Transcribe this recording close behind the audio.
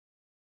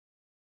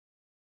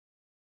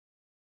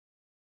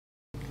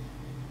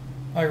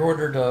I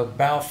ordered a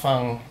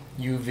Baofeng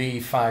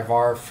UV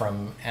 5R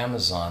from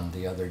Amazon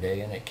the other day,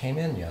 and it came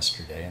in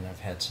yesterday, and I've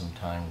had some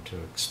time to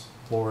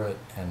explore it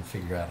and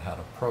figure out how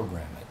to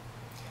program it.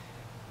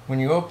 When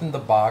you open the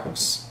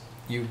box,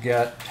 you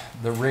get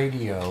the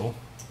radio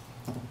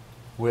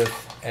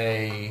with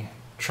a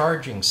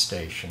charging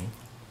station.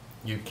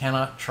 You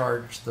cannot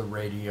charge the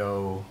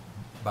radio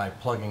by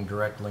plugging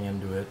directly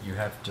into it. You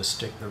have to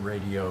stick the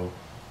radio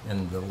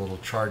in the little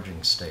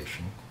charging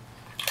station.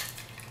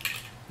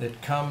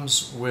 It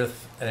comes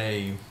with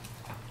a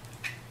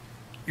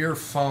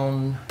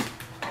earphone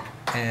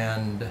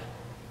and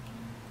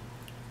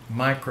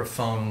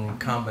microphone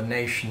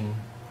combination.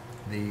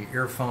 The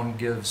earphone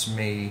gives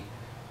me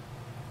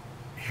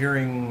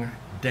hearing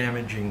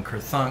damaging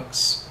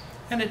kerthunks,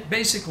 and it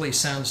basically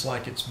sounds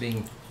like it's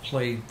being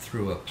played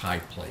through a pie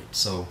plate,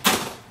 so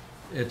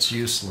it's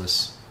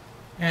useless.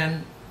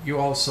 And you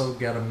also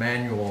get a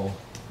manual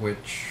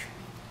which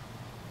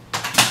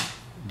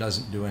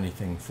doesn't do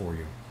anything for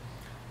you.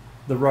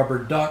 The rubber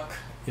duck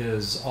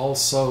is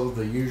also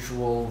the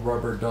usual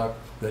rubber duck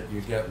that you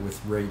get with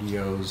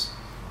radios,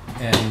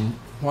 and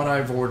what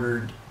I've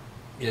ordered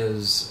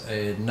is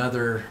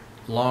another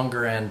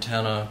longer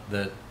antenna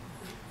that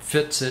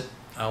fits it.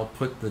 I'll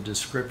put the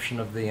description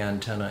of the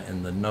antenna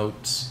in the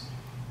notes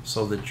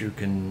so that you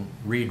can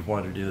read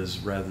what it is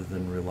rather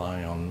than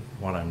rely on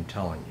what I'm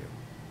telling you.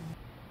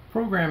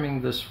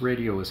 Programming this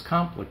radio is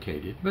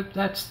complicated, but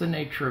that's the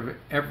nature of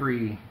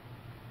every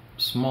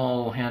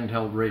small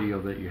handheld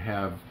radio that you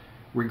have,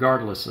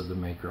 regardless of the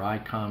maker.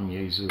 Icom,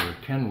 Yaesu, or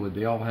Kenwood,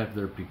 they all have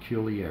their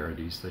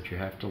peculiarities that you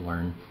have to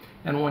learn.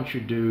 And once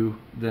you do,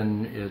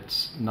 then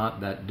it's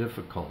not that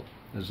difficult,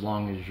 as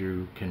long as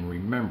you can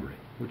remember it,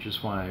 which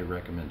is why I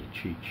recommend a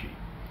cheat sheet.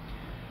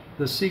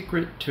 The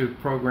secret to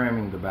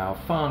programming the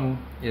Baofeng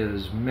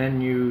is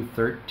menu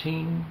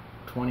 13,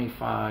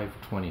 25,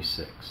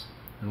 26.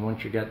 And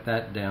once you get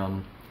that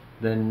down,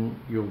 then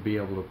you'll be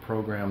able to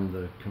program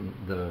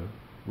the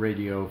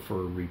radio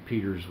for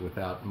repeaters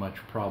without much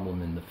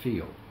problem in the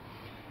field.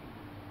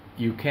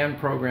 You can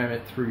program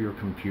it through your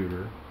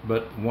computer,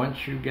 but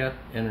once you get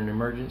in an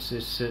emergency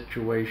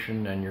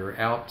situation and you're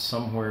out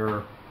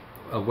somewhere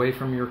away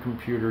from your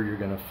computer, you're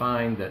going to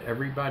find that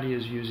everybody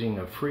is using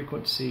a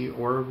frequency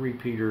or a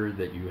repeater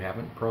that you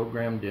haven't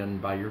programmed in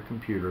by your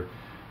computer.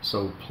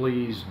 So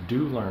please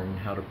do learn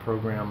how to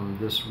program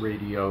this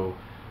radio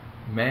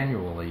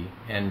manually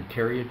and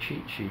carry a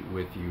cheat sheet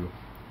with you,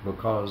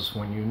 because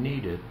when you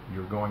need it,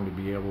 you're going to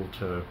be able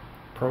to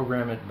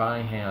program it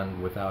by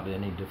hand without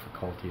any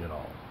difficulty at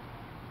all.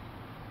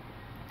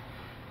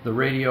 The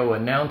radio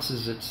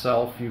announces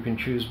itself. You can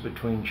choose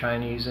between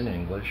Chinese and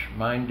English.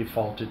 Mine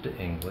defaulted to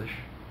English.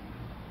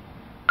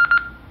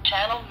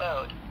 Channel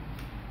mode.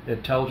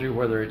 It tells you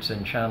whether it's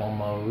in channel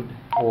mode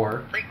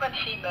or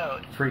Frequency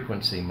mode.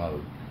 Frequency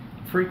mode.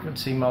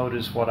 Frequency mode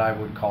is what I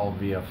would call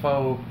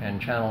VFO,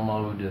 and channel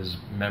mode is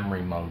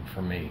memory mode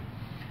for me.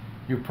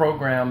 You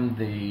program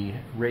the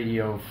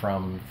radio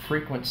from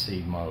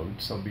frequency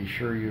mode, so be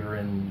sure you're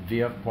in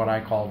what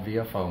I call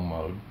VFO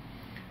mode.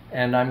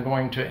 And I'm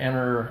going to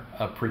enter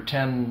a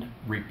pretend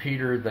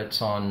repeater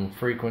that's on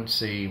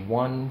frequency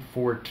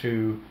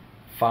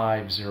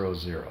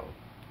 142500.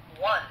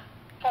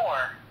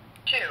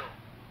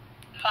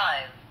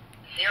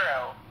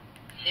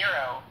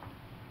 142500.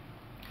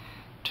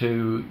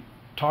 To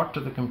talk to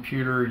the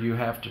computer, you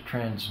have to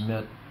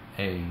transmit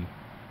a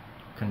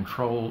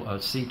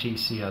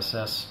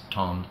CTCSS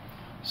tone.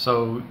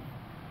 So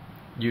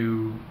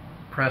you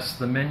press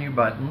the menu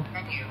button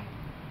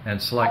and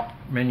select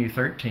menu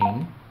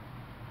 13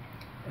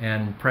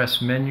 and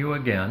press menu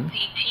again,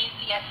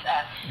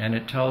 CTCSS, and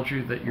it tells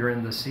you that you're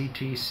in the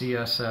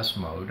CTCSS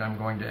mode. I'm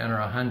going to enter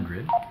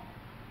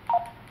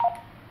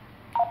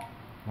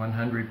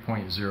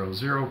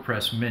 100.00,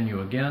 press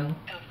menu again,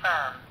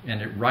 confirm,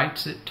 and it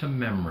writes it to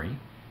memory,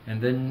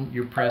 and then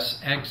you press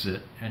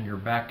exit and you're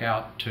back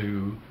out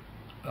to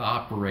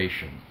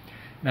operation.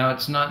 Now,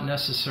 it's not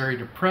necessary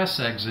to press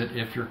exit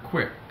if you're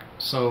quick.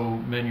 So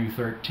menu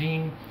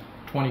 13,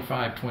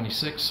 25,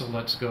 26, so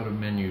let's go to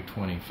menu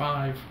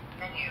 25.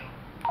 menu,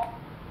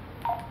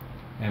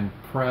 And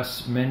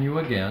press menu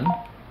again,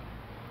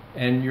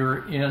 and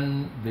you're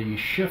in the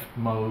shift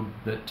mode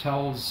that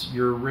tells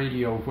your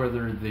radio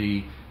whether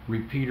the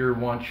repeater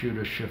wants you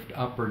to shift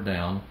up or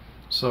down.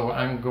 So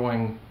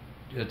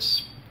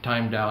it's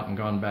timed out and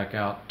gone back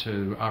out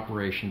to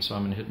operation, so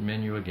I'm going to hit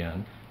menu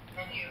again.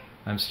 menu,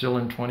 I'm still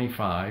in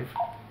 25,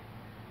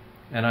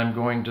 and I'm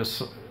going to,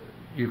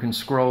 you can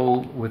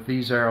scroll with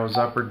these arrows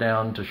up or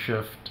down to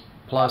shift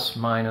plus,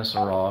 minus,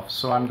 or off.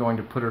 So I'm going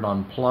to put it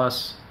on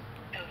plus,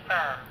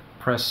 confirm,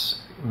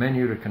 press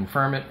menu to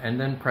confirm it, and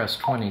then press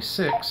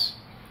 26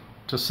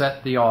 to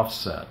set the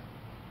offset.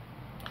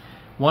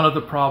 One of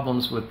the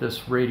problems with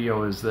this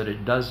radio is that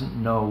it doesn't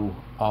know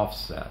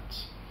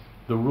offsets.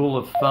 The rule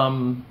of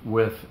thumb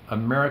with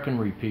American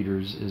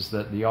repeaters is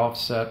that the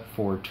offset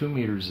for 2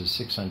 meters is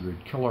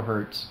 600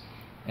 kilohertz,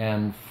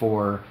 and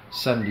for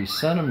 70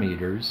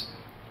 centimeters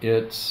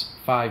it's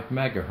 5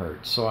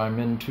 megahertz. So I'm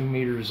in 2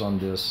 meters on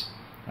this,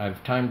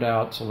 I've timed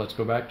out, so let's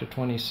go back to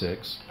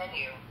 26.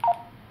 Menu.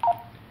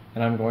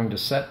 And I'm going to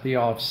set the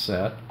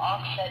offset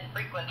Offset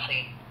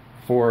frequency.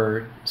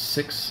 for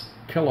 6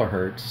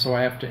 kilohertz, so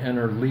I have to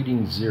enter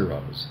leading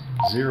zeros.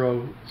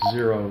 0,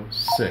 0,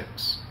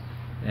 6.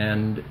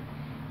 And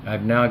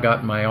I've now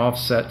got my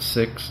offset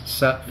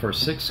set for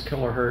 6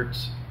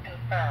 kilohertz.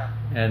 Confirm.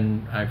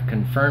 And I've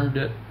confirmed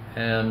it,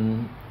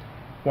 and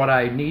what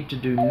I need to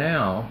do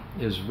now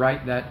is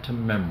write that to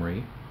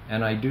memory,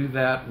 and I do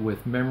that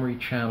with memory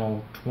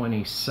channel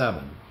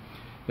 27.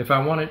 If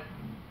I want it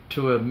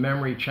to a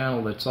memory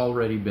channel that's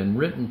already been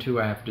written to,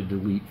 I have to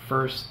delete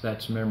first.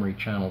 That's memory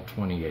channel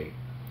 28.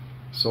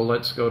 So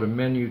let's go to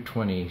menu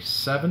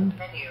 27.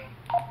 Menu.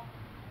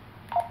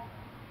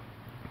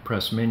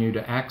 Press menu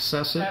to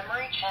access it.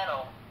 Memory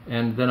channel.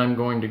 And then I'm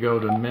going to go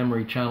to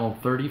memory channel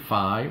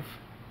 35.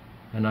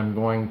 And I'm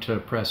going to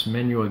press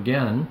menu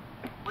again.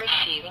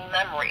 Receiving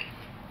memory.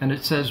 And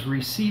it says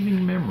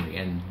receiving memory.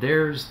 And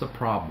there's the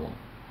problem.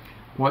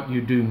 What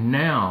you do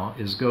now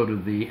is go to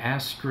the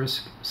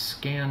asterisk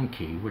scan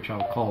key, which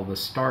I'll call the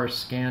star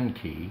scan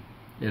key.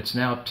 It's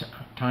now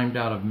timed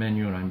out of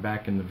menu and I'm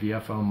back in the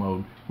VFO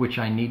mode, which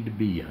I need to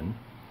be in.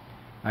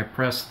 I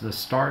press the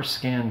star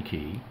scan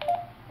key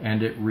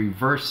and it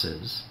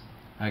reverses.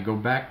 I go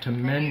back to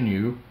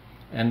menu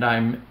and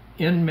I'm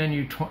in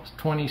menu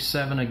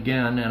 27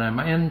 again, and I'm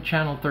in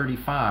channel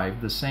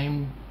 35, the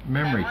same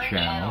memory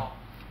channel.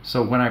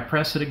 So when I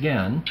press it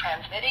again,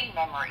 transmitting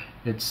memory,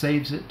 it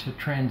saves it to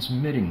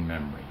transmitting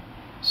memory.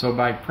 So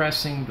by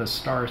pressing the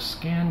star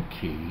scan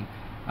key,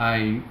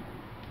 I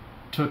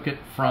took it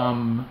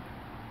from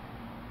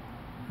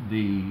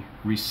the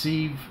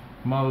receive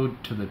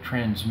mode to the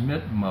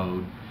transmit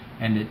mode,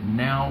 and it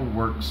now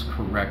works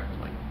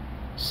correctly.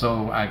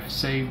 So I've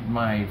saved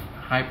my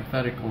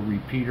hypothetical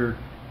repeater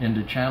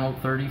into channel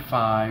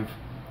 35,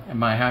 and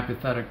my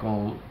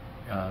hypothetical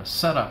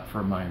setup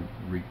for my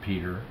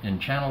repeater in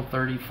channel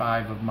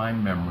 35 of my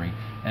memory.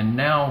 And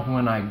now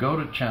when I go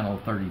to channel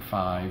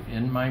 35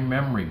 in my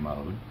memory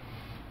mode,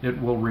 it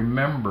will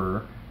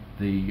remember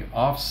the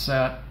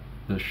offset,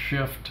 the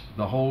shift,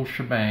 the whole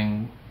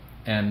shebang,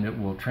 and it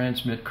will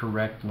transmit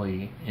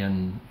correctly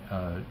in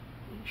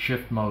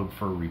shift mode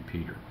for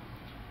repeater.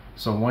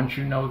 So once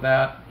you know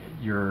that,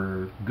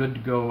 you're good to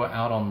go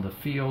out on the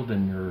field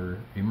in your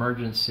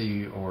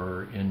emergency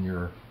or in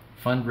your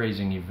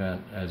fundraising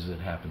event as it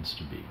happens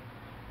to be.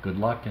 Good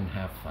luck and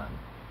have fun.